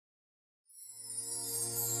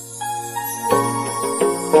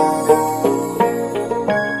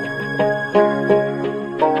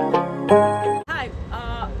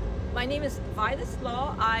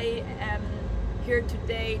here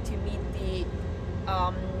today to meet the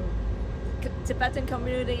Tibetan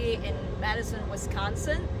community in Madison,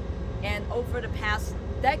 Wisconsin. And over the past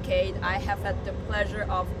decade, I have had the pleasure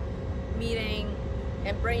of meeting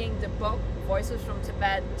and bringing the book Voices from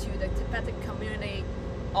Tibet to the Tibetan community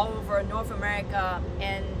all over North America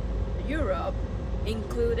and Europe,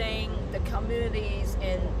 including the communities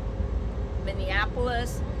in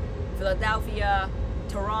Minneapolis, Philadelphia,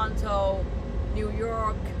 Toronto, New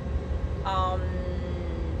York. Let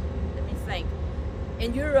me think.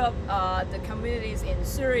 In Europe, the communities in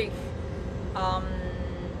Zurich,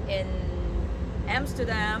 in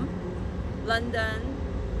Amsterdam, London,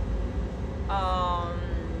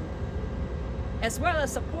 as well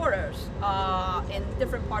as supporters in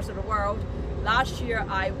different parts of the world. Last year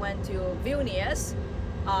I went to Vilnius,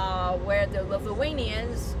 where the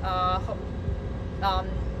Lithuanians,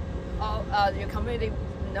 your community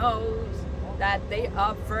knows that they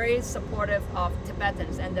are very supportive of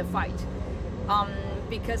Tibetans and the fight.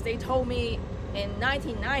 Because they told me in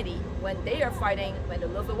 1990, when they are fighting, when the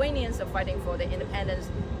Lithuanians are fighting for the independence,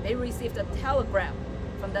 they received a telegram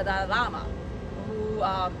from the Dalai Lama,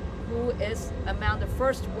 who is among the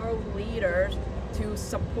first world leaders to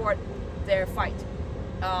support their fight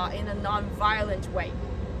in a non-violent way.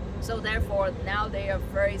 So therefore, now they are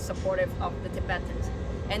very supportive of the Tibetans.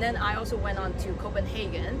 And then I also went on to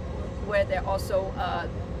Copenhagen, where there are also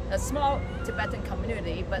a small Tibetan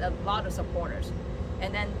community, but a lot of supporters.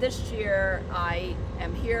 And then this year, I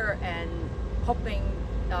am here and hoping,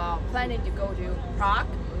 planning to go to Prague,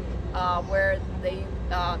 where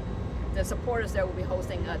the supporters there will be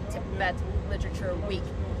hosting a Tibet Literature Week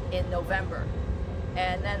in November.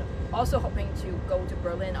 And then also hoping to go to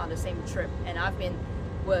Berlin on the same trip. And I've been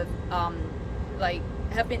with,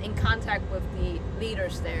 have been in contact with the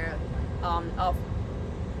leaders there of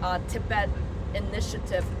Tibet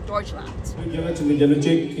Initiative Deutschland.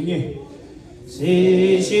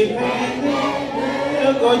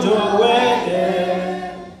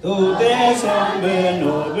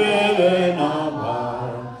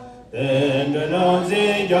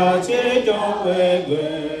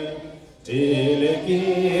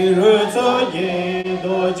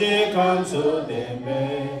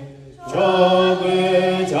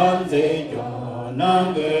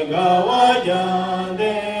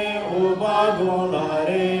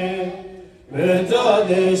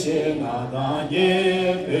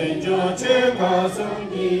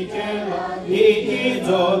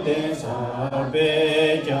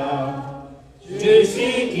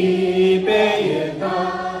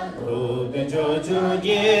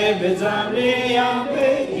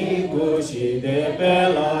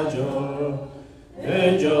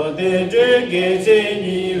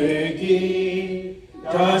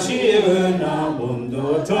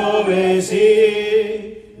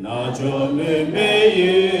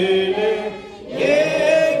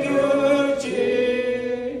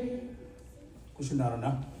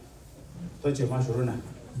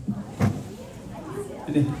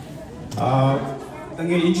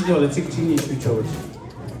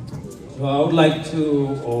 So I would like to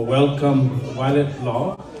welcome Violet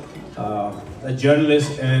Law, a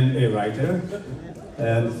journalist and a writer.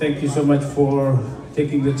 And thank you so much for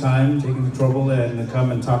taking the time, taking the trouble, and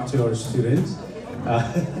come and talk to our students.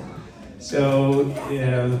 So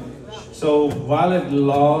Violet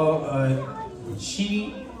Law,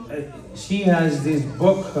 she has this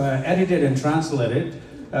book edited and translated.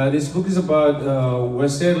 This book is about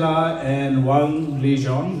Woeser Lak and Wang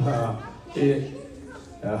Lijong,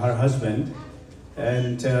 her husband.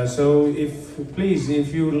 And so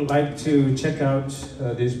if you would like to check out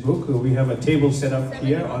this book, we have a table set up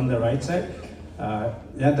here on the right side.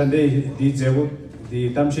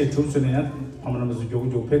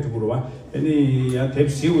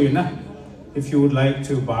 If you would like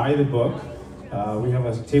to buy the book, we have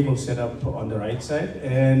a table set up on the right side,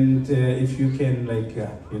 and if you can,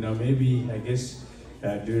 maybe, I guess,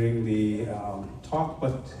 during the talk,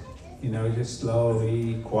 but just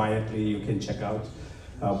slowly, quietly, you can check out,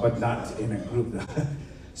 but not in a group.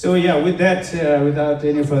 So yeah, with that, without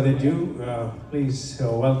any further ado, please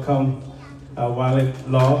welcome Violet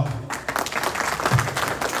Law.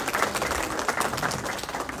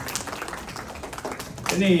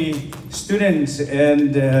 Any students,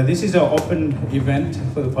 and this is an open event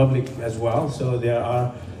for the public as well, so there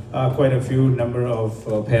are quite a few number of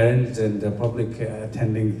parents and the public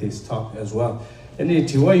attending this talk as well. So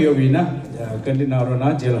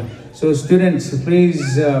students,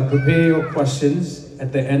 please prepare your questions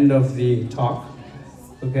at the end of the talk.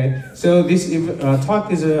 Okay, so this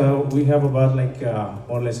talk is, we have about like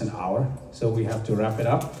more or less an hour, so we have to wrap it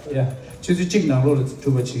up. Yeah. Choose chick now, roll it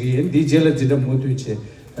too much again. DJ did a motuiche,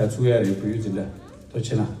 that's where you use it.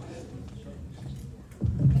 Tochina.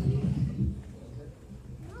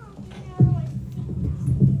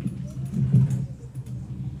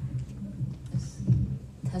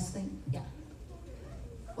 Testing, yeah.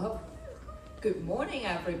 Well, good morning,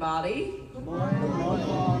 everybody. Good morning. Good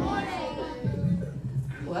morning.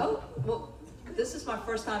 Well, this is my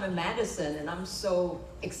first time in Madison, and I'm so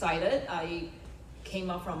excited. I came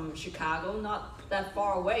up from Chicago, not that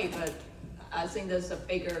far away, but I think there's a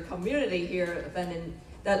bigger community here than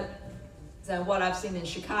what I've seen in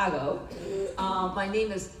Chicago. My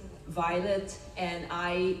name is Violet, and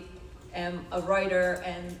I am a writer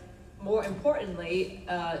and, more importantly,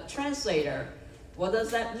 a translator. What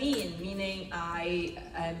does that mean? Meaning I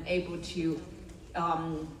am able to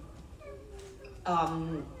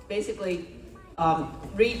basically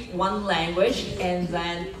read one language and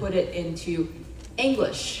then put it into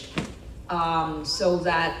English, so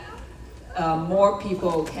that more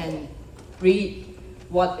people can read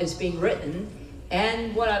what is being written.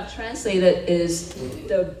 And what I've translated is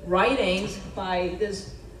the writings by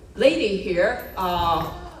this lady here,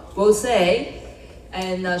 Woeser,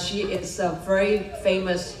 and she is a very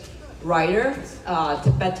famous writer,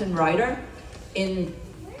 Tibetan writer.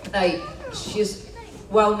 She's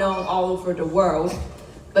well known all over the world.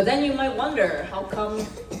 But then you might wonder, how come,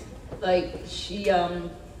 she,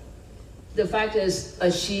 the fact is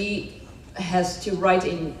she has to write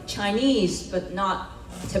in Chinese but not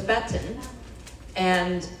Tibetan.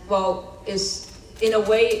 And well, in a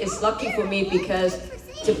way, it's lucky for me because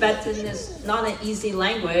Tibetan is not an easy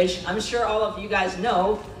language. I'm sure all of you guys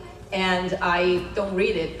know, and I don't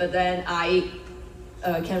read it, but then I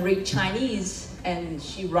can read Chinese, and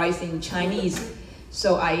she writes in Chinese,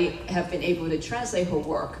 so I have been able to translate her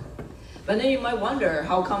work. But then you might wonder,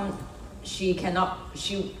 how come she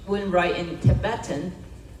wouldn't write in Tibetan?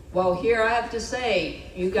 Well, here I have to say,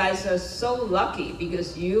 you guys are so lucky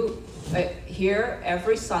because you are here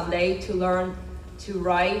every Sunday to learn to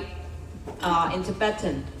write in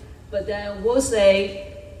Tibetan. But then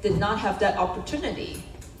Woeser did not have that opportunity,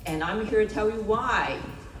 and I'm here to tell you why.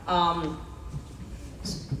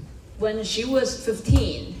 When she was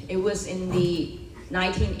 15, it was in the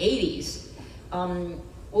 1980s,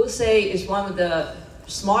 Woeser is one of the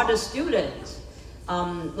smartest students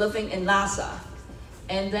living in Lhasa.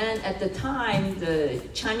 And then at the time, the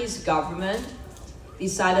Chinese government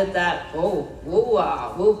decided that,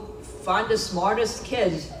 we'll find the smartest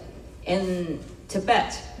kids in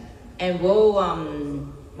Tibet, and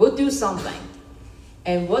we'll do something.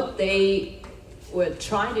 And what they were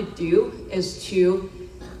trying to do is to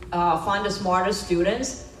find the smartest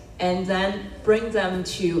students and then bring them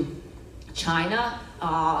to China,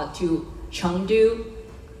 to Chengdu,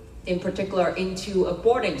 in particular, into a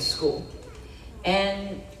boarding school.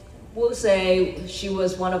 And we'll say she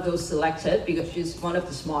was one of those selected because she's one of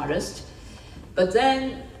the smartest. But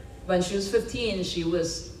then when she was 15, she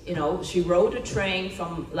rode a train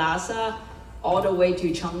from Lhasa all the way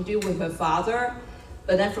to Chengdu with her father.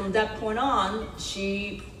 But then from that point on,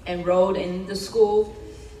 she enrolled in the school,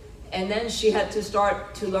 and then she had to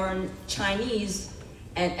start to learn Chinese.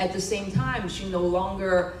 And at the same time, she no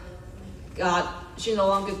longer got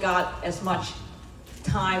as much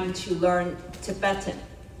time to learn Tibetan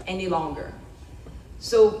any longer.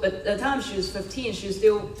 So, but at the time she was 15, she was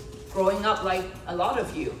still growing up like a lot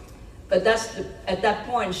of you. But at that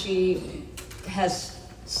point, she has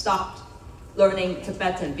stopped learning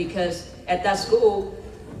Tibetan because at that school,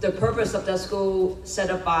 the purpose of that school set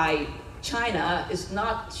up by China is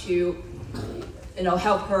not to,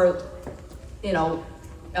 help her,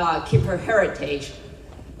 keep her heritage.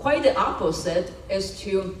 Quite the opposite is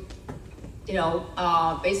to,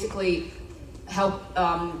 basically help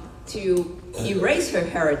to erase her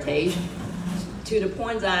heritage to the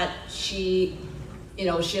point that she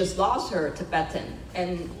has lost her Tibetan,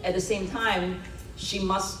 and at the same time, she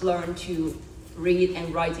must learn to read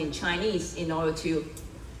and write in Chinese in order to,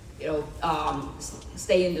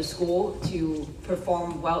 stay in the school to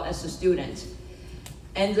perform well as a student.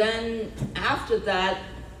 And then after that,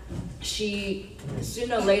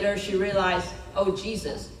 sooner or later, she realized, oh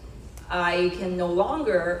Jesus, I can no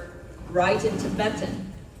longer write in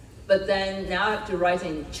Tibetan, but then now I have to write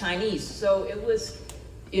in Chinese. So it was,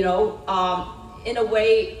 in a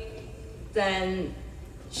way, then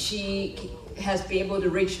she has been able to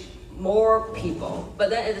reach more people.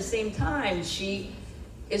 But then at the same time,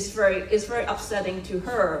 it's very upsetting to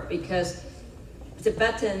her because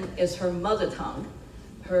Tibetan is her mother tongue.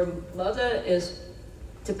 Her mother is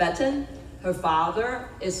Tibetan. Her father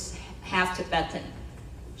is half Tibetan.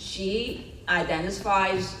 She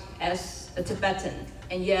identifies as a Tibetan,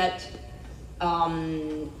 and yet,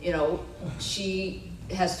 you know, she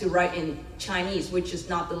has to write in Chinese, which is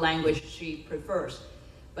not the language she prefers.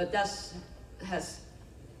 But that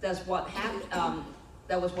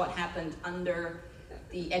was what happened under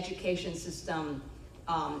the education system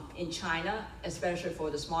in China, especially for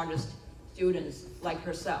the smartest students like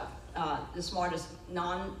herself, the smartest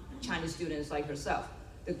non-Chinese students like herself.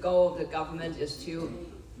 The goal of the government is to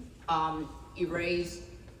erase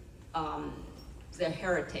their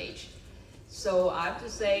heritage. So I have to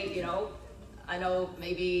say, you know, I know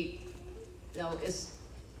maybe, you know, it's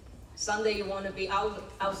Sunday you want to be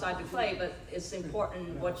outside to play, but it's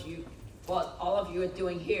important what all of you are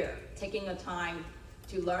doing here, taking the time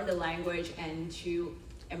to learn the language and to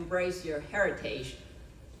embrace your heritage,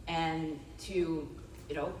 and to,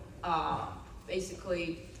 you know,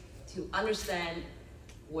 basically to understand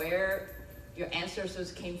where your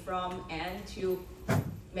ancestors came from and to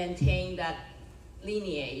maintain that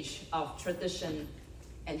lineage of tradition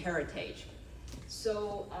and heritage.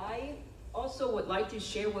 So I also would like to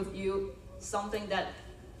share with you something that,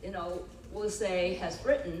 you know, Woeser has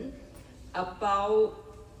written about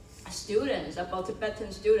students, about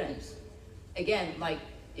Tibetan students. Again, like,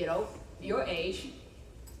 you know, your age,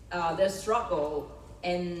 their struggle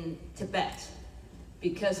in Tibet,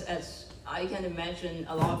 because as I can imagine,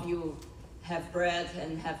 a lot of you have read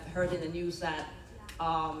and have heard in the news that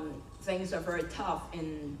things are very tough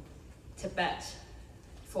in Tibet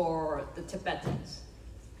for the Tibetans.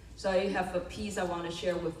 So I have a piece I want to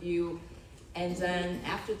share with you, and then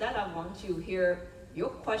after that I want to hear your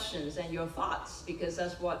questions and your thoughts, because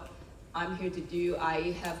that's what I'm here to do.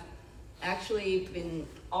 I have actually been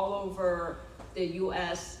all over the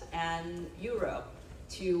US and Europe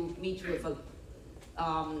to meet with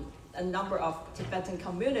a number of Tibetan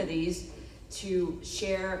communities to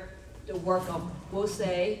share the work of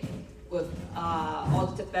Woeser with all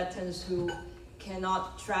the Tibetans who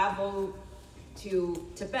cannot travel to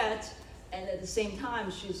Tibet, and at the same time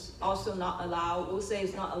she's also not allowed, Woeser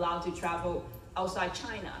is not allowed to travel outside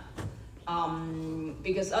China,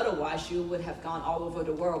 because otherwise she would have gone all over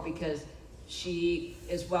the world, because she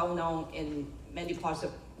is well known in many parts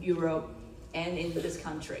of Europe and in this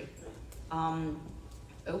country.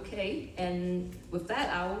 Okay, and with that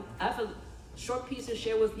I have a short piece to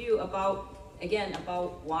share with you about, again,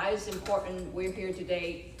 about why it's important we're here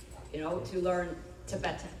today, you know, to learn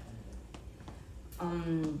Tibetan.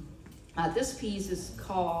 This piece is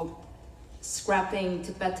called Scrapping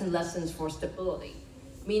Tibetan Lessons for Stability,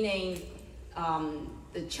 meaning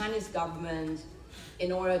the Chinese government,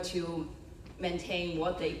 in order to maintain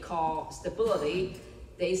what they call stability,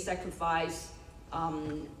 they sacrifice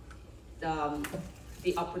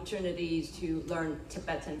the opportunities to learn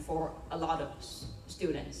Tibetan for a lot of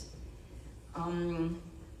students.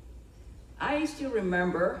 I still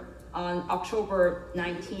remember on October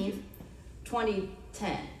 19th,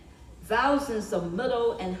 2010, thousands of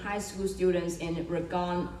middle and high school students in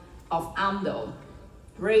Rangon of Amdo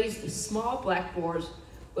raised small blackboards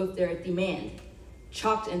with their demand,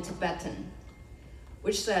 chalked in Tibetan,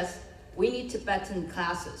 which says, "We need Tibetan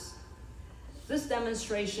classes." This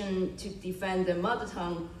demonstration to defend the mother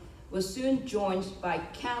tongue was soon joined by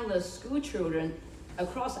countless school children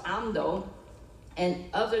across Amdo and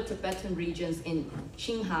other Tibetan regions in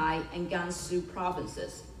Qinghai and Gansu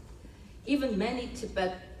provinces. Even many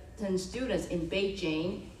Tibetan students in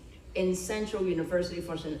Beijing, in Central University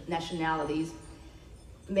for Nationalities,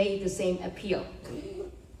 made the same appeal.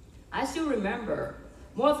 I still remember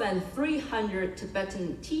more than 300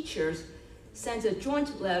 Tibetan teachers sent a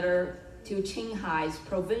joint letter to Qinghai's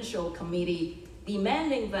provincial committee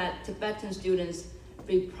demanding that Tibetan students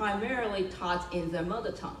be primarily taught in their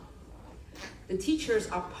mother tongue. The teachers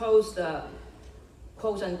opposed the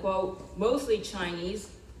quote-unquote mostly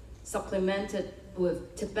Chinese supplemented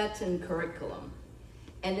with Tibetan curriculum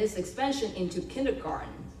and its expansion into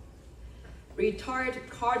kindergarten. Retired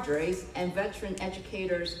cadres and veteran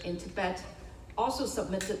educators in Tibet also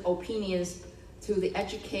submitted opinions to the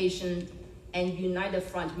Education and United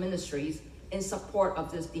Front ministries in support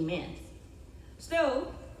of this demand.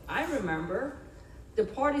 Still, I remember the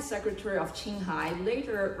party secretary of Qinghai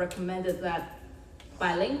later recommended that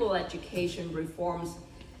bilingual education reforms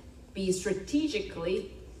be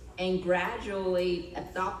strategically and gradually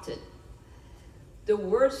adopted. The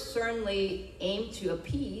words certainly aimed to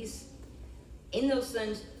appease.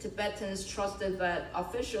 Innocent Tibetans trusted that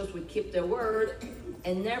officials would keep their word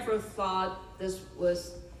and never thought this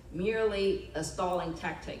was merely a stalling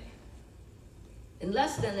tactic. In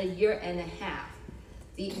less than a year and a half,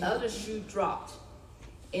 the other shoe dropped.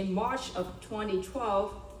 In March of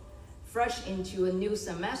 2012, fresh into a new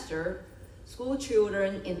semester, school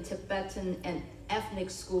children in Tibetan and ethnic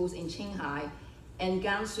schools in Qinghai and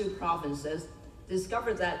Gansu provinces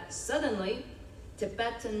discovered that suddenly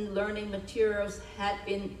Tibetan learning materials had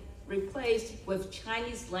been replaced with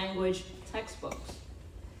Chinese language textbooks.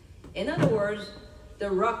 In other words, the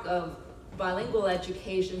rug of bilingual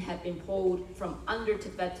education had been pulled from under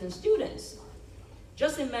Tibetan students.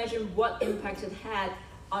 Just imagine what impact it had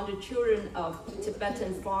on the children of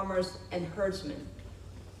Tibetan farmers and herdsmen.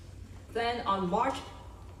 Then on March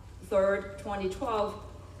 3rd, 2012,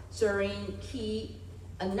 Tsering Woeser,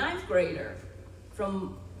 a 9th grader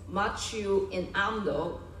from Machu in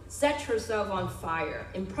Amdo, set herself on fire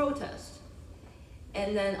in protest.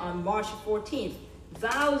 And then on March 14th,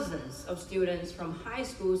 thousands of students from high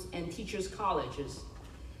schools and teachers' colleges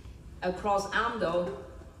across Amdo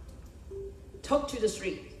took to the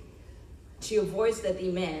street to voice their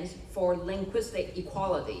demands for linguistic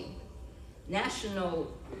equality,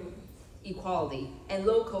 national equality, and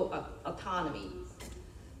local autonomy.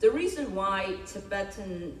 The reason why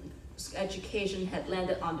Tibetan education had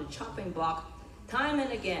landed on the chopping block time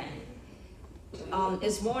and again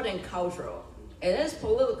is more than cultural. It is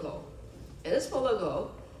political. It is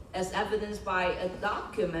political, as evidenced by a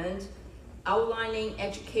document outlining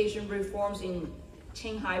education reforms in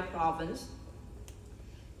Qinghai province.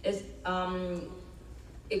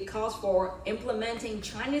 It calls for implementing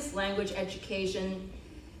Chinese language education,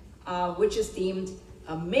 which is deemed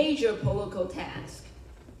a major political task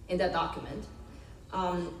in that document,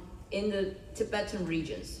 in the Tibetan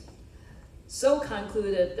regions. So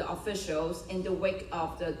concluded the officials in the wake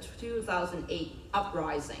of the 2008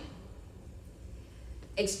 uprising.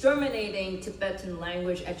 Exterminating Tibetan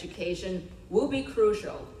language education will be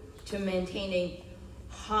crucial to maintaining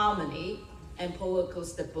harmony and political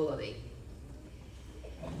stability.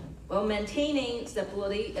 Well, maintaining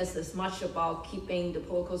stability is as much about keeping the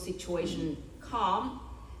political situation calm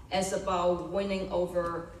as about winning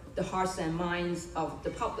over the hearts and minds of the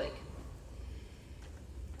public.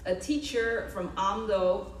 A teacher from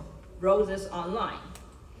Amdo wrote this online.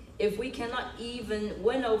 If we cannot even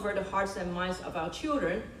win over the hearts and minds of our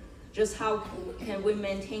children, just how can we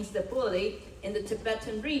maintain stability in the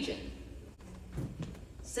Tibetan region?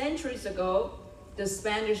 Centuries ago, the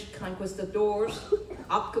Spanish conquistadors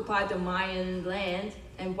occupied the Mayan land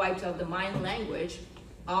and wiped out the Mayan language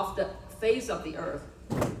off the face of the earth.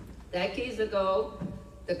 Decades ago,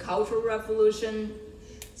 the Cultural Revolution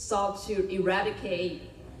sought to eradicate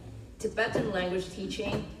Tibetan language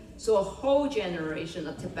teaching, so a whole generation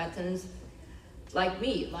of Tibetans like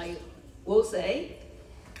me, like Woeser,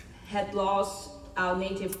 had lost our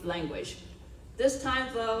native language. This time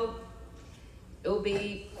though, it will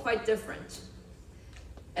be quite different.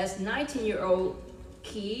 As 19-year-old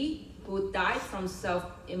Ki, who died from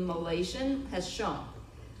self-immolation, has shown,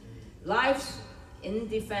 lives in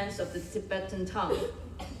defense of the Tibetan tongue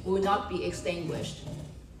will not be extinguished.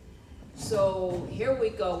 So here we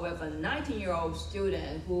go with a 19-year-old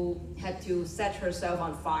student who had to set herself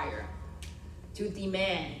on fire to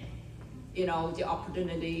demand, the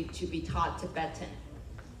opportunity to be taught Tibetan.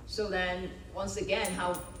 So then, once again,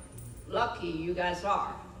 how lucky you guys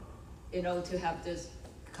are, to have this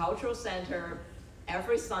cultural center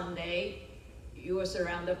every Sunday. You are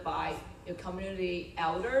surrounded by your community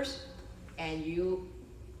elders and you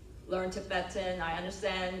learn Tibetan. I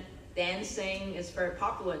understand dancing is very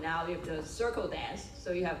popular now. You have the circle dance,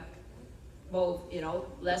 so you have both,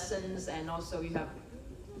 lessons and also you have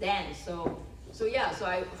dance. So yeah. So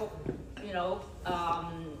I hope,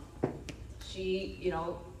 she,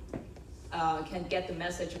 can get the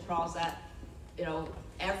message across that,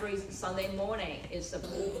 every Sunday morning is a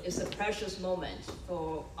precious moment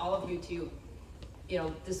for all of you to,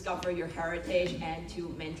 discover your heritage and to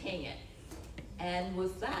maintain it. And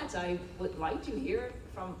with that, I would like to hear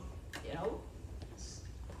from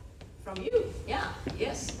you. Yeah,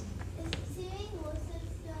 yes. Is Tsering Woeser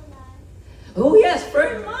still alive? Oh yes,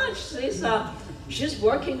 very much. She's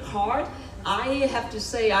working hard. I have to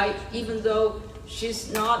say, even though she's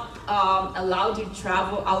not allowed to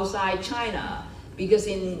travel outside China, because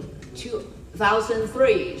in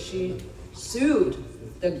 2003 she sued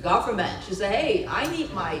the government. She said, "Hey, I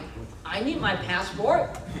need my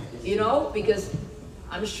passport," because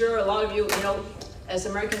I'm sure a lot of you, as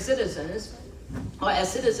American citizens, or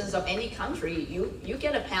as citizens of any country, you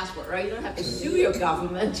get a passport, right? You don't have to sue your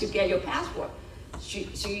government to get your passport.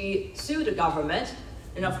 She sued the government,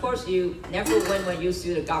 and of course you never win when you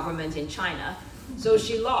sue the government in China. So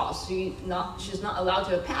she lost. She's not allowed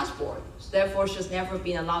to have a passport. So therefore, she's never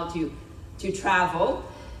been allowed to to travel.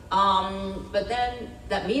 But then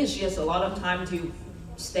that means she has a lot of time to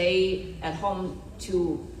stay at home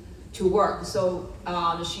to work. So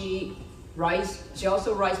she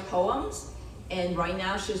also writes poems, and right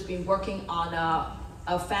now she's been working on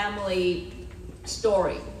a family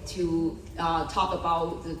story to talk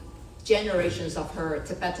about the generations of her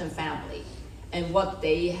Tibetan family and what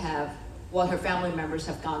her family members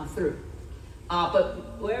have gone through.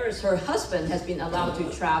 But whereas her husband has been allowed to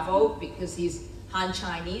travel because he's Han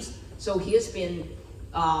Chinese, so he has been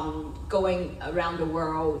going around the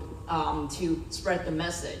world to spread the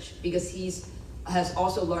message, because has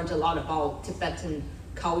also learned a lot about Tibetan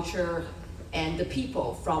culture and the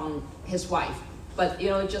people from his wife. But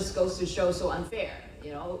it just goes to show so unfair.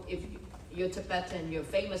 If you're Tibetan, you're a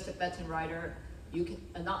famous Tibetan writer, you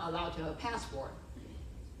are not allowed to have a passport.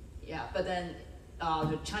 Yeah, but then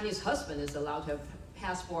the Chinese husband is allowed to have a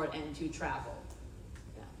passport and to travel.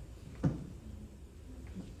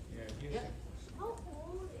 Yeah. How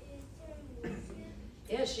old is Tsering Woeser?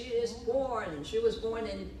 Yeah, she was born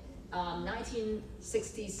in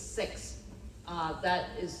 1966. That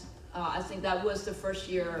is, I think that was the first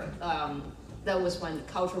year, that was when the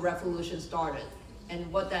Cultural Revolution started.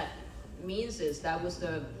 And what that means is that was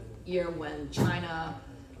the year when China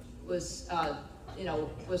was,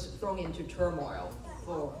 was thrown into turmoil.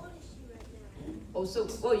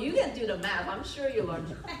 Well, you can do the math. I'm sure you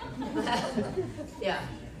learned. Yeah,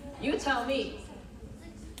 you tell me.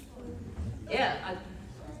 Yeah.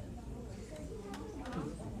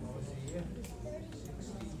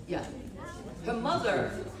 Yeah. Her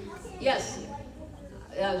mother. Yes.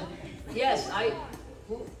 Yes, I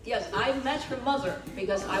met her mother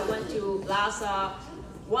because I went to Lhasa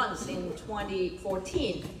once in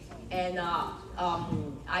 2014, and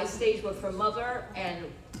I stayed with her mother and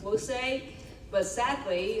Woeser, but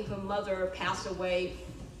sadly her mother passed away.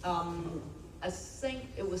 I think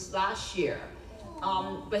it was last year.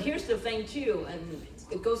 But here's the thing too, and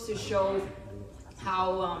it goes to show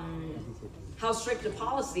how strict the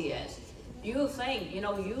policy is. You think,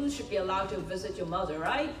 you should be allowed to visit your mother,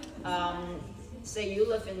 right? Say you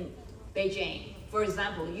live in Beijing. For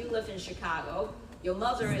example, you live in Chicago. Your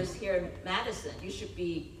mother is here in Madison. You should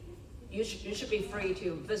be free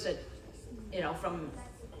to visit,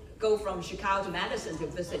 go from Chicago to Madison to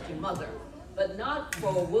visit your mother. But not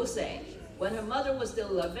for Woeser. When her mother was still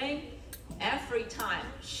living, every time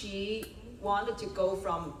she wanted to go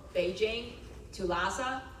from Beijing to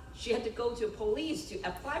Lhasa, she had to go to police to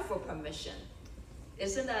apply for permission.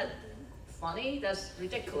 Isn't that funny? That's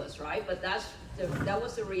ridiculous, right? But that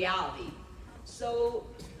was the reality. So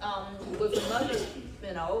with the mother's,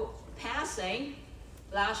 passing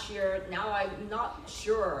last year, now I'm not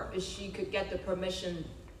sure if she could get the permission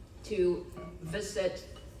to visit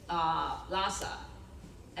Lhasa.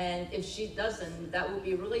 And if she doesn't, that would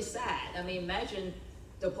be really sad. I mean, imagine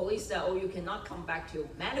the police said, oh, you cannot come back to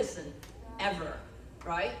Madison ever,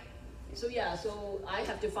 right? So yeah, so I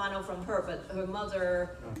have to find out from her, but her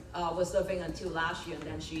mother was living until last year, and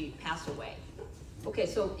then she passed away. Okay,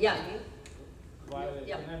 so yeah. Violet,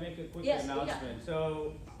 Yeah. can I make a quick Yes, announcement? yeah.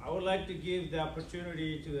 So I would like to give the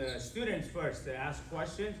opportunity to the students first to ask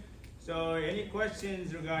questions. So any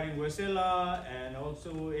questions regarding Woeser Lak, and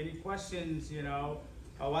also any questions,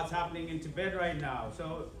 what's happening in Tibet right now.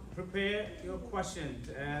 So prepare your questions,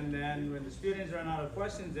 and then when the students run out of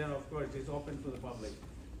questions, then of course it's open for the public.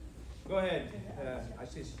 Go ahead,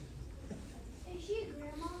 Ashish. Is she a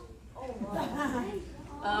grandma? Oh,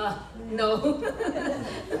 wow. No,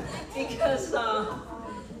 because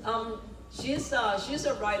she's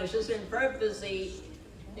a writer. She's been very busy,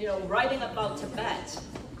 writing about Tibet.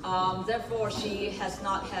 Therefore, she has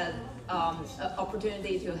not had an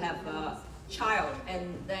opportunity to have a child,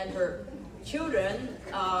 and then her children,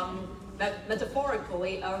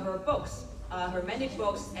 metaphorically, are her books, her many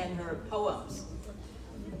books and her poems.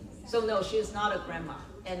 So no, she is not a grandma,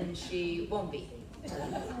 and she won't be.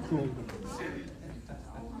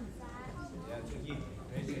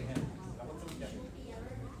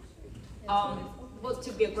 Well,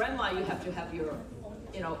 to be a grandma, you have to have your,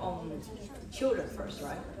 own children first,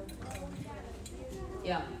 right?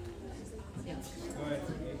 Yeah. Yeah. Go ahead.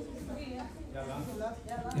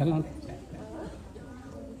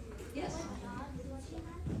 Yes.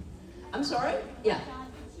 I'm sorry? Yeah.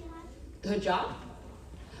 Her job?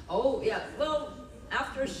 Oh, yeah. Well,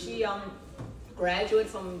 after she graduated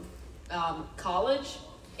from college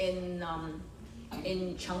in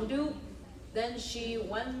Chengdu, then she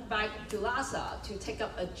went back to Lhasa to take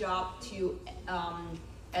up a job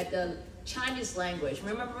at the Chinese language.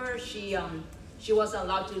 Remember, she wasn't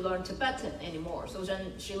allowed to learn Tibetan anymore, so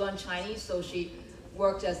then she learned Chinese. So she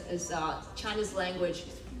worked as a Chinese language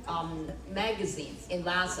magazine in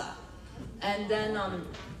Lhasa. And then,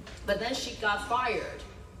 but then she got fired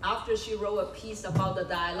after she wrote a piece about the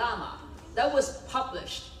Dalai Lama. That was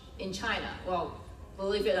published in China. Well,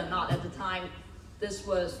 believe it or not, at the time, this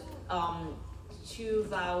was early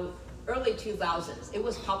 2000s. It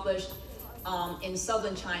was published in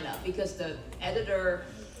southern China because the editor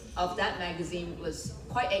of that magazine was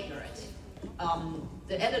quite ignorant.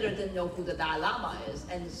 The editor didn't know who the Dalai Lama is,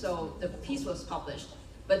 and so the piece was published.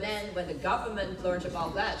 But then when the government learned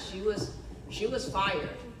about that, she was fired.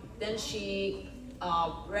 Then she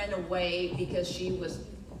ran away because she was,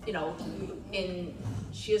 you know,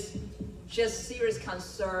 she has serious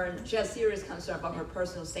concern about her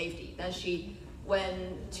personal safety. Then she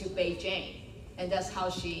went to Beijing, and that's how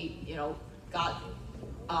she, you know, got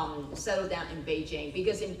settled down in Beijing.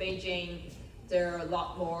 Because in Beijing, there are a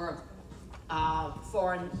lot more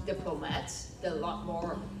foreign diplomats, there are a lot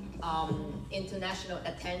more international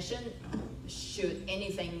attention should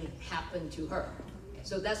anything happen to her.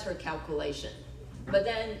 So that's her calculation. But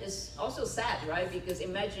then it's also sad, right? Because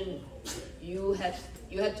imagine you had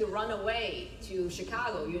to run away to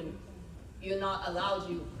Chicago. You're not allowed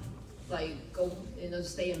to like go, you know,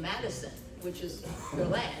 stay in Madison, which is your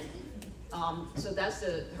land. So that's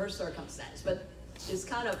her circumstance. But she's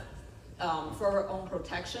kind of for her own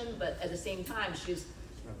protection, but at the same time, she's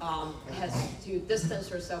has to distance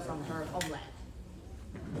herself from her homeland.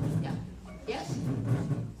 Yeah. Yes.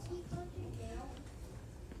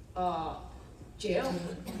 Jail?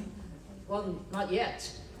 Well, not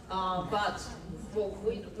yet. But well,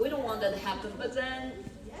 we don't want that to happen. But then,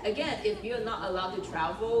 again, if you're not allowed to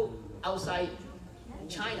travel outside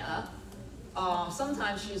China,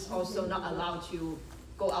 sometimes she's also not allowed to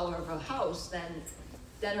go out of her house.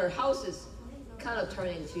 Then her house is kind of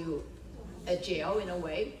turned into a jail in a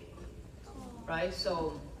way, right?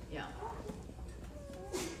 So, yeah.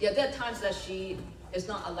 Yeah, there are times that she is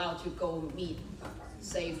not allowed to go meet,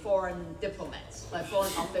 say, foreign diplomats, like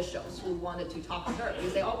foreign officials who wanted to talk to her,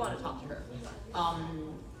 because they all want to talk to her.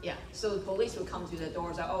 Yeah, so the police would come to the door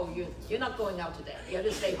and say, oh, you're not going out today, you have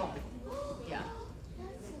to stay home. Yeah.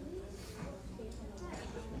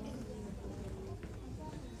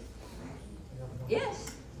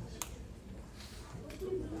 Yes.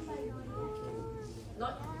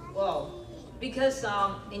 Not, well, because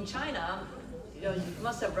in China, you know, you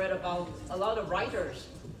must have read about a lot of writers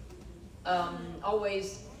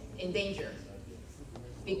always in danger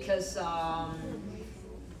because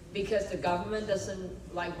the government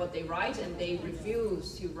doesn't like what they write, and they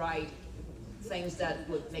refuse to write things that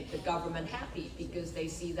would make the government happy because they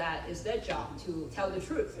see that it's their job to tell the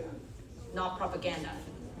truth, not propaganda.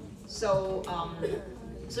 So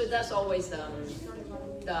so that's always the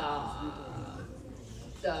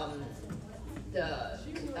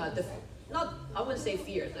not, I wouldn't say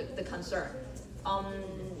fear, the concern.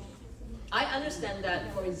 I understand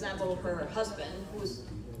that, for example, her husband,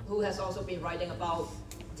 who has also been writing about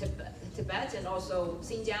Tibet and also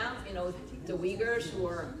Xinjiang, you know, the Uyghurs who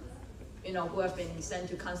are, you know, who have been sent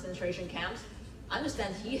to concentration camps. I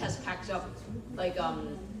understand he has packed up like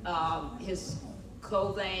his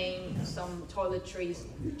clothing, some toiletries,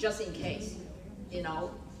 just in case, you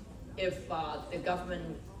know, if the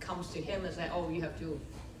government comes to him and say, oh, you have to,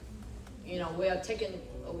 you know, we're taking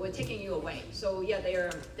you away. So yeah,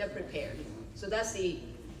 they're prepared. So that's the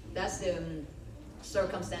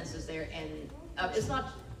circumstances there, and it's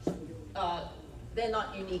not they're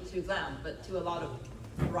not unique to them, but to a lot of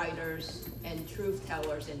writers and truth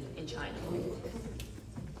tellers in China.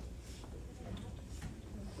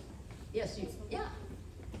 Yes, yeah.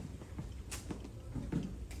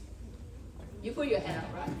 You put your hand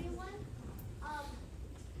up, right? Everyone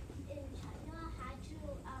in China had to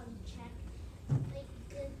check, like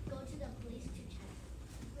go to the police to check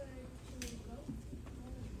to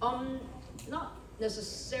go? Not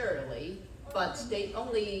necessarily, but they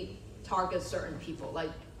only target certain people,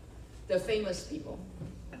 like the famous people.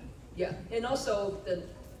 Yeah, and also the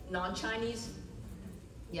non-Chinese.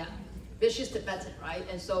 Yeah, because she's Tibetan, right?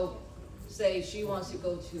 And so, say she wants to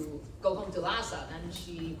go home to Lhasa, and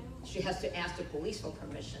she has to ask the police for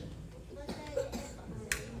permission. But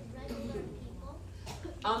regular people?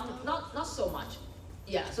 Not so much.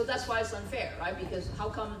 Yeah, so that's why it's unfair, right? Because how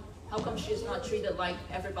come she's not treated like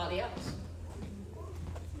everybody else?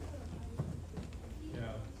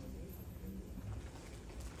 Yeah.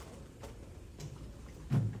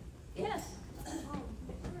 Yes. Her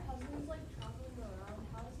husband's like traveling around.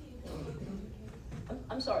 How is he able to communicate?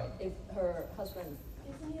 I'm sorry, if her husband.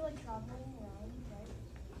 Isn't he like traveling around, right?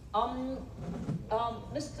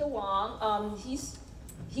 Mr. Wang,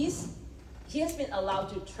 he has been allowed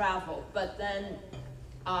to travel, but then,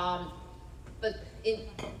 but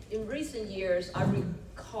in recent years, I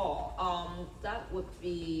recall, that would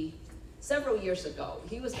be several years ago,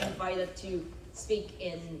 he was invited to speak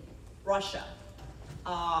in Russia,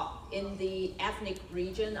 in the ethnic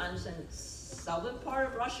region, I understand, southern part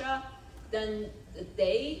of Russia. Then the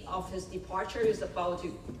day of his departure, he was about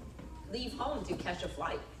to leave home to catch a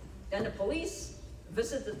flight. Then the police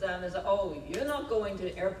visited them and said, oh, you're not going to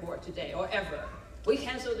the airport today or ever. We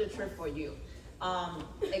canceled the trip for you.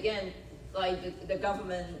 Again, like the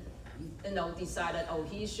government, decided, oh,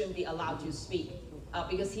 he shouldn't be allowed to speak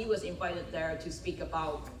because he was invited there to speak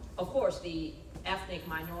about, of course, the ethnic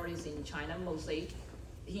minorities in China mostly.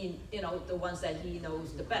 The ones that he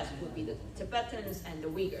knows the best would be the Tibetans and the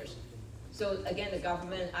Uyghurs. So again, the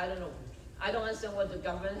government, I don't understand what the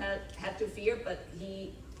government had to fear, but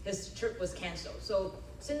his trip was canceled. So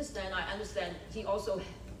since then, I understand he also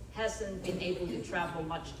hasn't been able to travel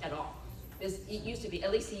much at all. It used to be,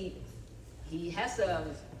 at least he has a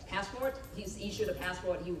passport, he's issued a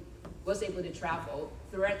passport, he was able to travel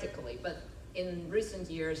theoretically, but in recent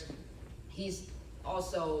years, he's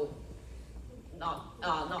also not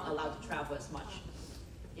allowed to travel as much.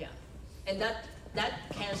 Yeah, and that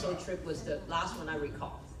canceled trip was the last one I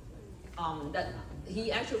recall. That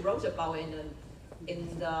he actually wrote about it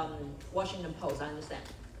in the Washington Post, I understand.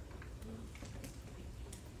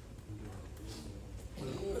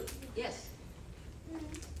 Yes.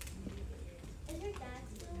 Is your dad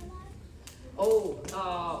still alive? Oh,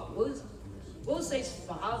 Woeser's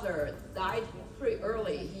father died pretty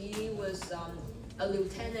early. He was a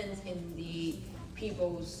lieutenant in the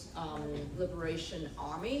People's Liberation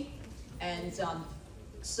Army, and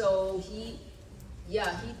so he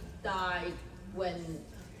died when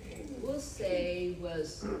Woeser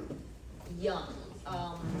was young.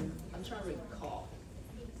 I'm trying to recall.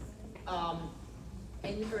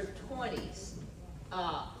 In her 20s.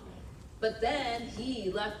 But then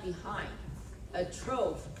he left behind a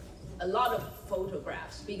trove, a lot of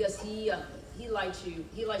photographs, because he liked to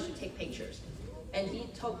take pictures, and he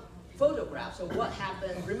took photographs of what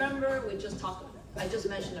happened. Remember, I just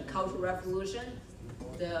mentioned the Cultural Revolution,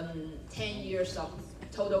 the 10 years of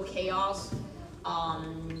total chaos,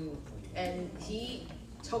 and he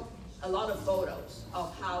took a lot of photos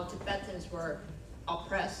of how Tibetans were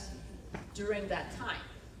oppressed during that time,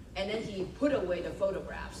 and then he put away the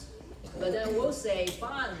photographs. But then Woeser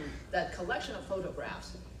found that collection of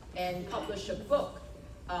photographs and published a book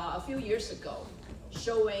a few years ago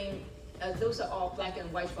showing, those are all black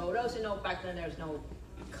and white photos. Back then there's no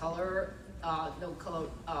color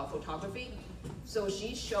photography. So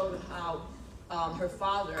she showed how her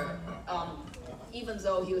father, even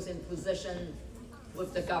though he was in position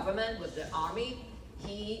with the government, with the army,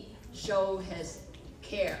 he showed his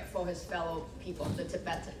care for his fellow people, the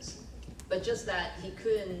Tibetans. But just that he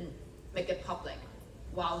couldn't make it public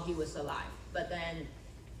while he was alive. But then,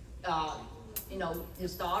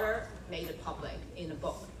 his daughter made it public in a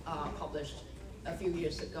book published a few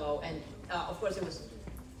years ago. And of course it was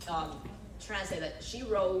translated. She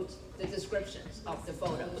wrote the descriptions of the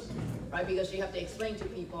photos, right? Because you have to explain to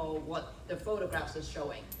people what the photographs are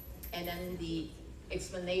showing. And then the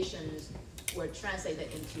explanations were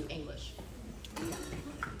translated into English.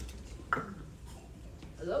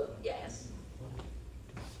 Hello? Yes.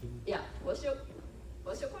 Yeah. What's your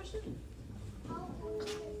question? How old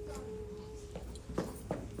is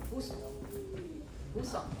Who's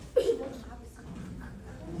son?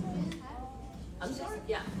 I'm sorry?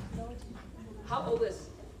 Yeah. How old is?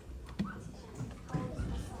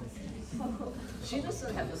 She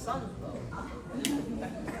doesn't have a son though.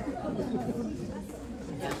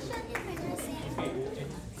 Yeah.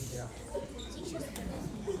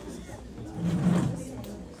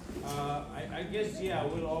 I guess, yeah,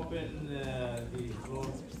 we'll open the floor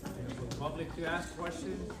for the public to ask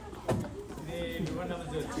questions.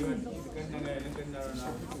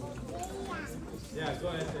 Yeah, go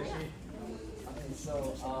ahead, Tashi. Okay, so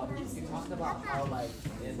you talked about how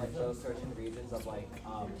in those certain regions of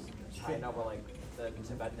China where the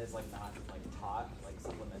Tibetan is not taught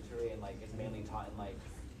supplementary and it's mainly taught in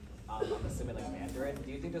I'm assuming Mandarin.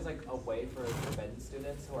 Do you think there's a way for Tibetan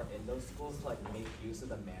students who are in those schools to make use of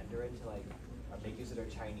the Mandarin to or make use of their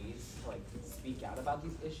Chinese to speak out about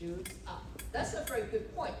these issues? That's a very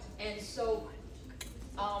good point. And so,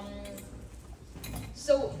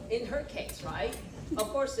 so in her case, right? Of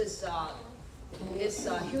course, it's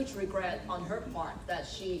a huge regret on her part that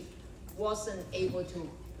she wasn't able to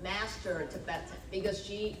master Tibetan because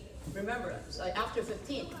she, remember, so after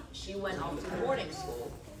 15, she went off to boarding school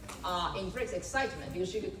in great excitement because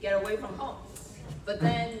she could get away from home. But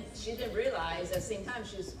then she didn't realize at the same time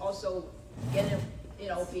she's also getting,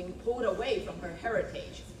 being pulled away from her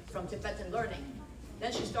heritage, from Tibetan learning.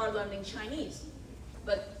 Then she started learning Chinese.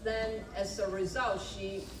 But then as a result,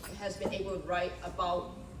 she has been able to write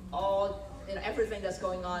about all, everything that's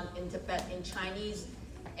going on in Tibet in Chinese.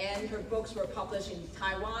 And her books were published in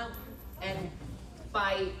Taiwan. And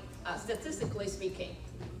by statistically speaking,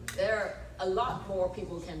 there are a lot more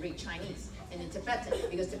people who can read Chinese and in Tibetan,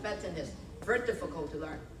 because Tibetan is very difficult to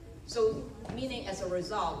learn. So meaning as a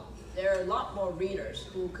result, there are a lot more readers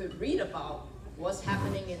who could read about what's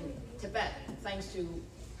happening in Tibet thanks to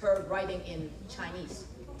her writing in Chinese.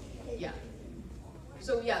 Yeah.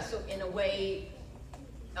 So yeah, so in a way,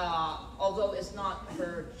 although it's not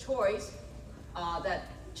her choice, that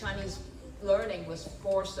Chinese learning was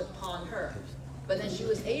forced upon her, but then she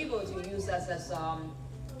was able to use that as a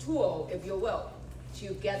tool, if you will,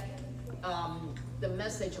 to get the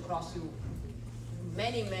message across to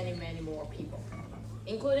many, many, many more people,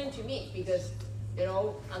 including to me, because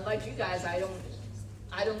unlike you guys, I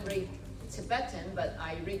don't read Tibetan, but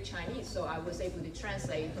I read Chinese, so I was able to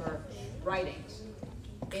translate her writings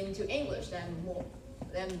into English.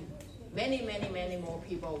 Then many, many, many more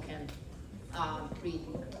people can read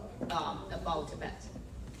about Tibet.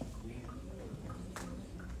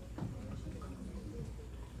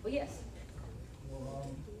 Well, yes. Well,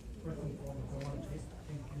 first and foremost, I want to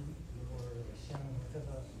thank you for sharing with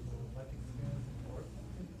us your life experience and work.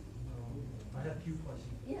 I have a few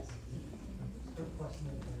questions. Yes. First question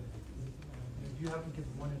is, if you have to give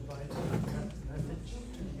one advice or message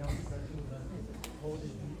to the young professionals that hold it.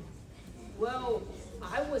 Well,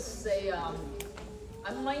 I would say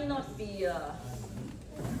I might not be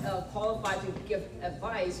qualified to give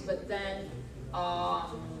advice, but then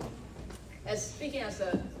speaking as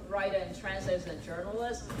a writer and translator and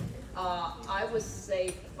journalist, I would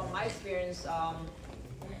say from my experience,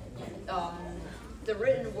 the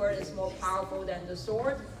written word is more powerful than the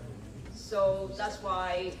sword. So that's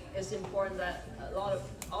why it's important that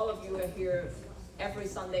all of you are here every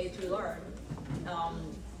Sunday to learn,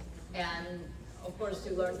 and of course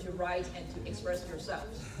to learn to write and to express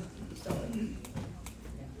yourselves.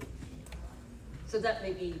 So that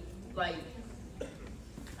may be like,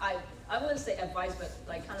 I wouldn't say advice, but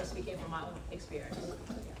like kind of speaking from my own experience.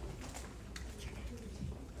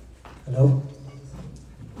 Hello.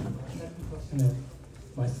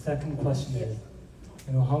 My second question is,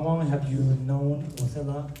 how long have you known Woeser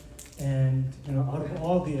Lak? And out of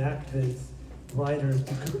all the activists, writers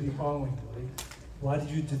you could be following, right? Why did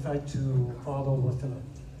you decide to follow Woeser Lak?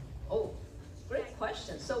 Oh, great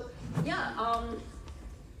question. So yeah,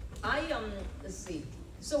 let's see.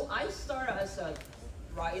 So I started as a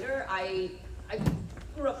writer. I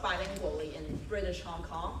grew up bilingually in British Hong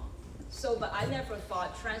Kong. So, but I never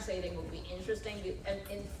thought translating would be interesting. And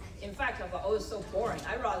in fact, I thought, oh, it's so boring.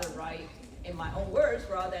 I'd rather write in my own words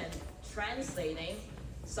rather than translating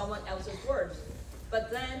someone else's words.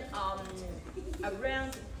 But then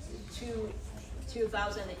around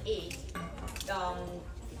 2008,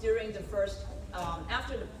 during the first,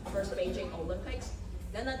 after the first Beijing Olympics,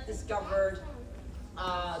 then I discovered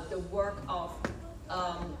the work of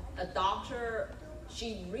a doctor.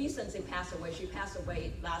 She recently passed away. She passed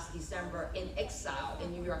away last December in exile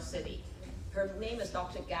in New York City. Her name is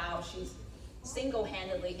Dr. Gao. She's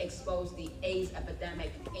single-handedly exposed the AIDS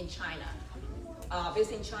epidemic in China.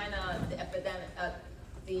 Because in China,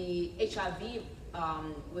 the HIV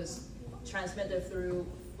was transmitted through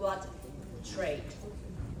blood trade.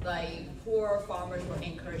 Like poor farmers were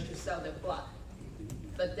encouraged to sell their blood.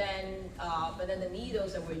 But then the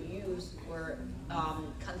needles that were used were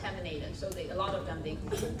contaminated. So a lot of them,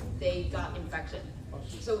 they got infected.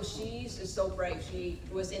 So she's so brave. She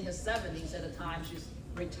was in her 70s at the time. She's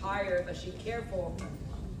retired, but she cared for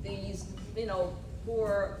these,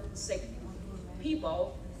 poor, sick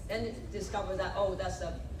people. Then discovered that, oh, that's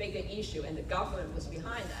a bigger issue, and the government was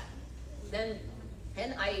behind that. Then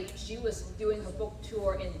she was doing her book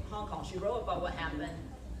tour in Hong Kong. She wrote about what happened.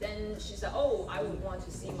 Then she said, oh, I would want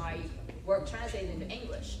to see my work translated into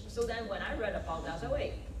English. So then when I read about that, I said,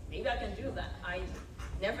 wait, maybe I can do that. I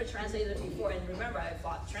never translated before, and remember, I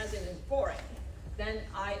thought translating is boring. Then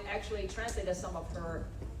I actually translated some of her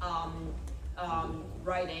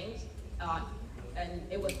writings, and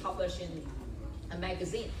it was published in a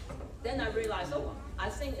magazine. Then I realized, oh, I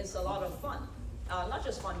think it's a lot of fun. Not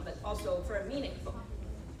just fun, but also very meaningful.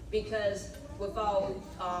 Because without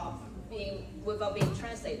being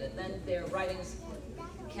translated, then their writings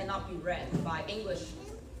cannot be read by English,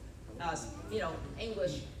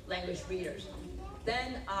 English language readers.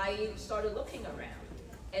 Then I started looking around,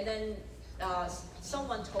 and then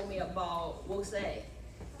someone told me about Woeser.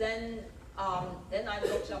 Then I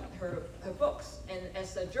looked up her books, and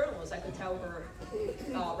as a journalist, I could tell her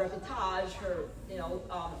reportage, her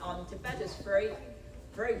on Tibet is very,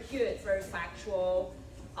 very good, very factual.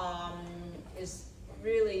 Is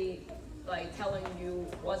really like telling you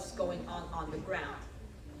what's going on the ground,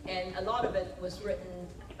 and a lot of it was written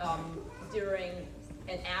during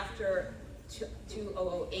and after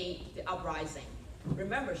 2008, the uprising.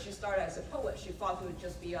 Remember, she started as a poet. She thought she would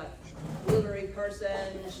just be a literary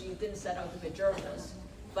person. She didn't set out to be a journalist.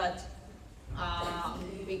 But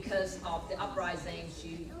because of the uprising,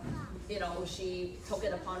 she took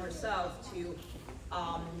it upon herself to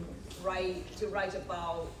write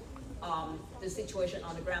about the situation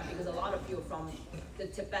on the ground, because a lot of people from the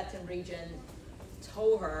Tibetan region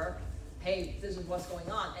told her, hey, this is what's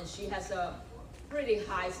going on. And she has a pretty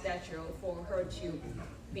high stature for her to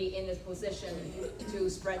be in this position to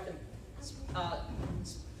spread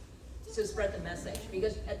the message,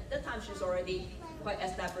 because at that time she's already quite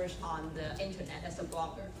established on the internet as a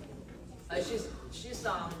blogger.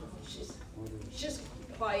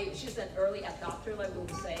 She's an early adopter, like we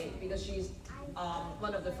would say, because she's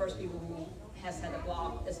one of the first people who has had a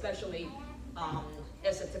blog, especially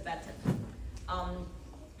as a Tibetan.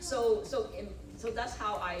 So that's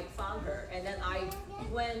how I found her, and then I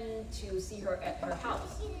went to see her at her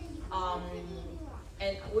house,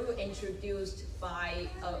 and we were introduced by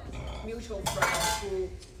a mutual friend who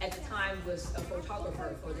at the time was a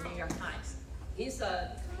photographer for the New York Times. He's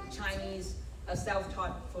a Chinese,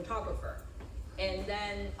 self-taught photographer, and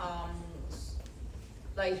then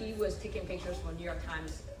like he was taking pictures for New York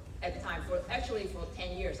Times at the time for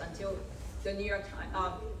 10 years, until the New York Times,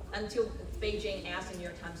 until Beijing asked the New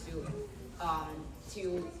York Times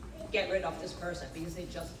to get rid of this person because they're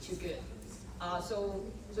just too good. So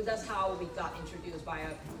that's how we got introduced by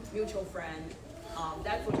a mutual friend.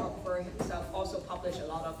 That photographer himself also published a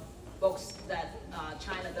lot of books that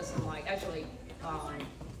China doesn't like. Actually,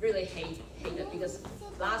 really hated, because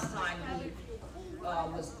last time he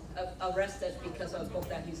was arrested because of a book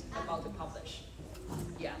that he's about to publish.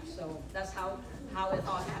 Yeah, so that's how it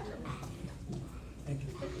all happened. Thank you.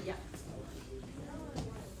 Yeah.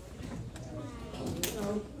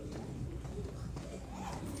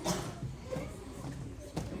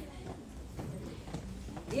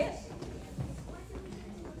 Yes.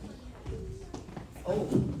 Oh,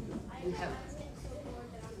 we have.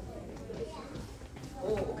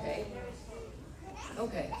 Oh, okay.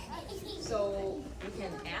 Okay. So we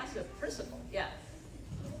can ask the principal. Yeah.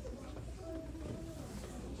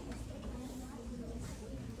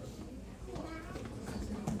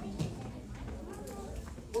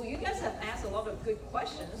 Well, you guys have asked a lot of good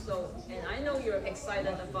questions, and I know you're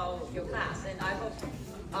excited about your class, and I hope,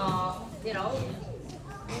 you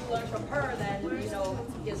learn from her, then,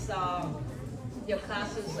 is, your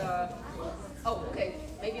class is, oh, okay,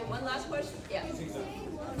 maybe one last question? Yeah.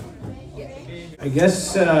 Yeah. I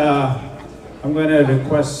guess I'm going to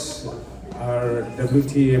request our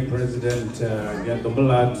WTA President,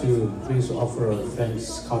 Gandobala, to please offer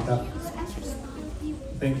thanks, Kata.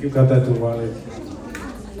 Thank you, Kata, to Walid.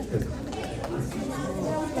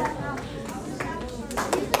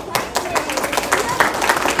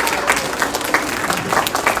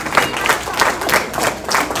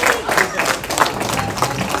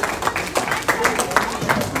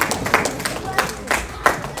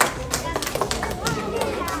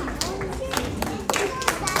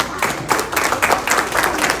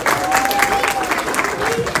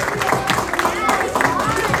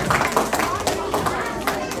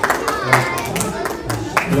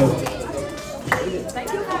 Thank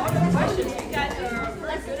you for all the questions. You guys are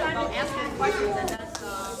very good about asking questions, and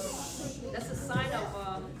that's a sign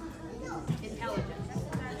of intelligence.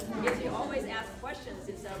 If you always ask questions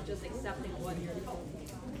instead of just accepting what you're told.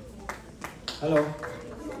 Hello.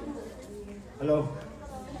 Hello.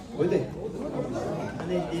 Good day.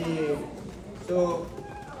 So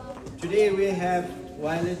today we have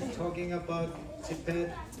Violet talking about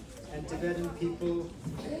Tibet and Tibetan people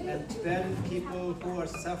who are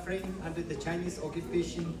suffering under the Chinese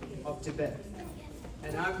occupation of Tibet.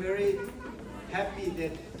 And I'm very happy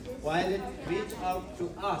that Violet reached out to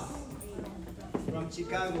us from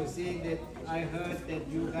Chicago, saying that I heard that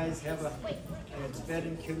you guys have a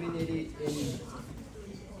Tibetan community in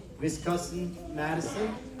Wisconsin,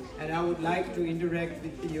 Madison, and I would like to interact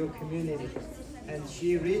with your community. And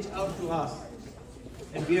she reached out to us,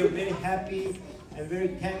 and we are very happy and very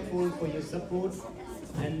thankful for your support,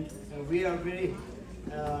 and we are very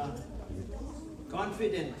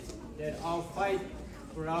confident that our fight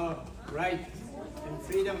for our right and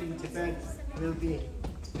freedom in Tibet will be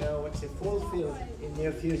fulfilled in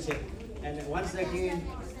near future. And once again,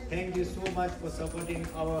 thank you so much for supporting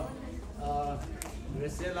our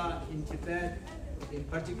Woeser Lak in Tibet, in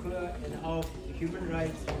particular, and our human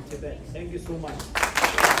rights in Tibet. Thank you so much.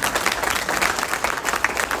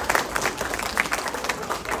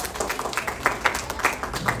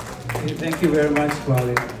 Thank you very much,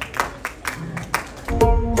 Walid.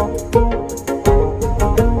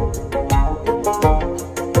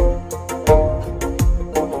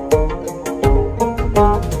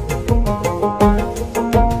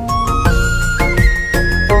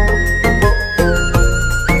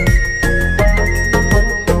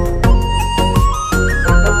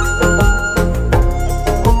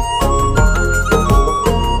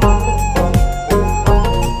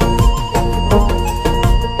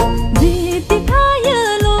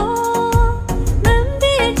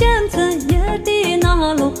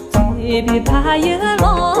 Hãy subscribe cho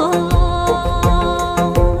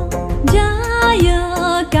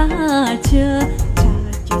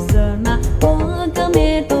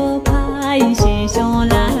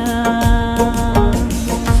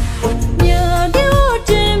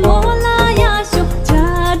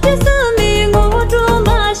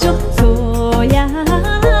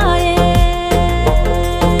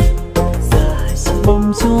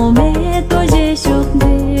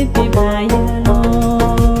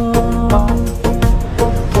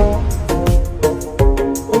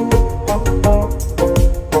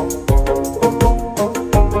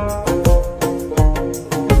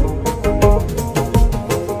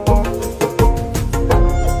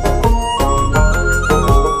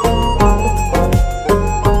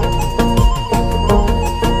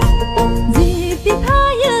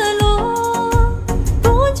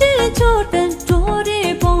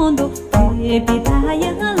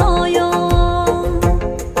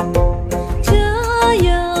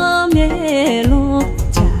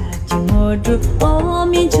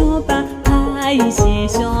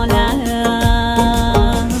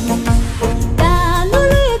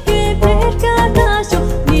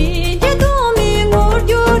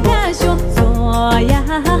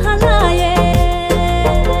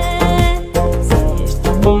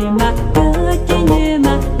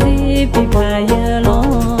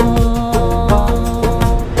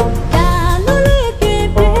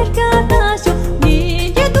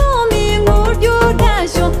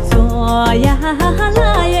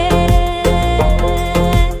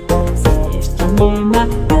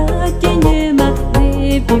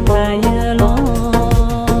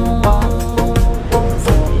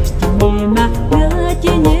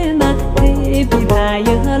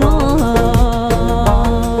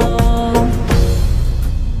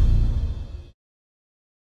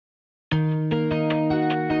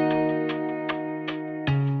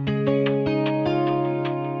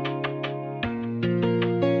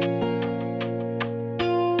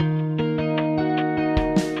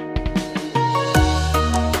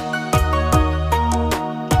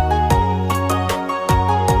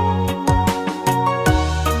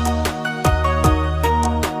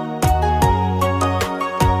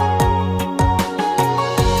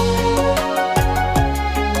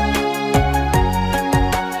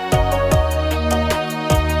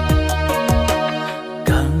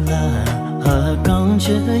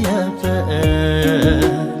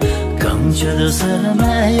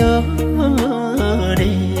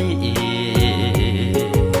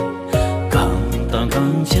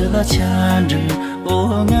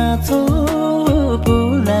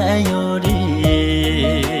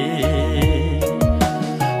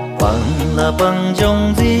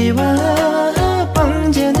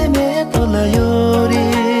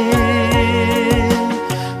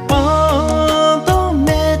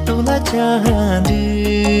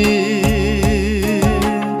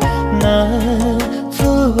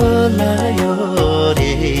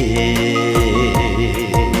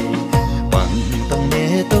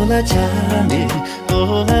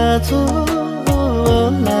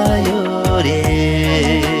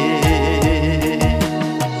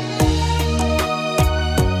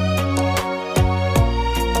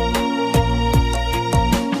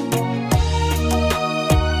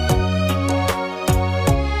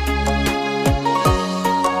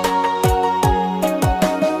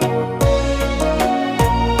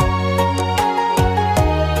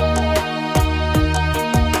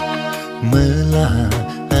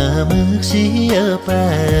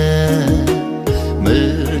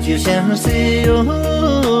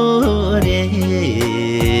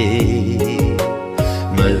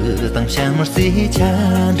Mì Gõ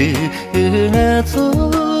để không bỏ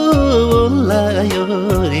lỡ